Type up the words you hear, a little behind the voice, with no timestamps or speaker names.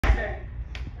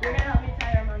You're gonna help me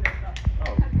tie your arm under stuff.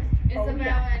 Oh.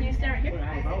 Yeah. Can you stand right here?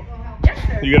 Yes,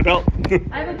 sir. You got a belt?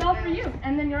 I have a belt for you,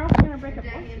 and then you're also gonna break a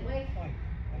belt.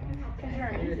 You're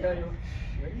amazing.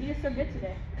 You did so good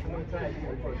today.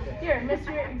 Here,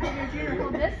 Mr. Xavier Jr.,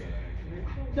 hold this.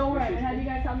 Don't worry, I'm gonna have you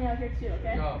guys help me out here too,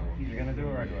 okay? You're gonna do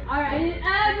it right away. Alright, I need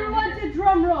everyone to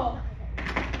drum roll.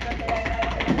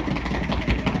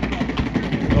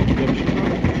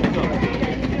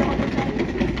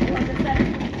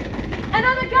 And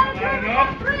on the count of three, we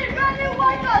got 3 brand new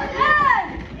white belts.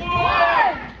 And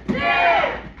 1, 2,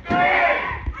 3.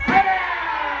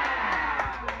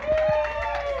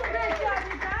 Great job,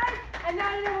 you guys. And now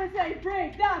everyone say,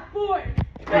 break that board.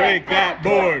 Break that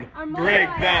board. Break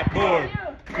that board.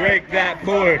 Break that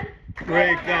board.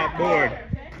 Break that board.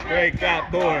 Break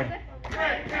that board.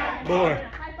 Board.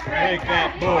 Break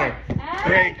that board.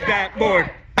 Break that board.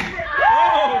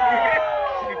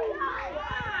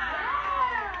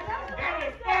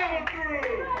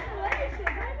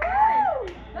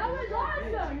 That was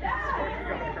awesome. Yeah.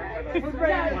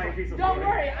 Don't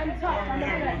worry, I'm tough. I'm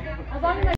good. As long as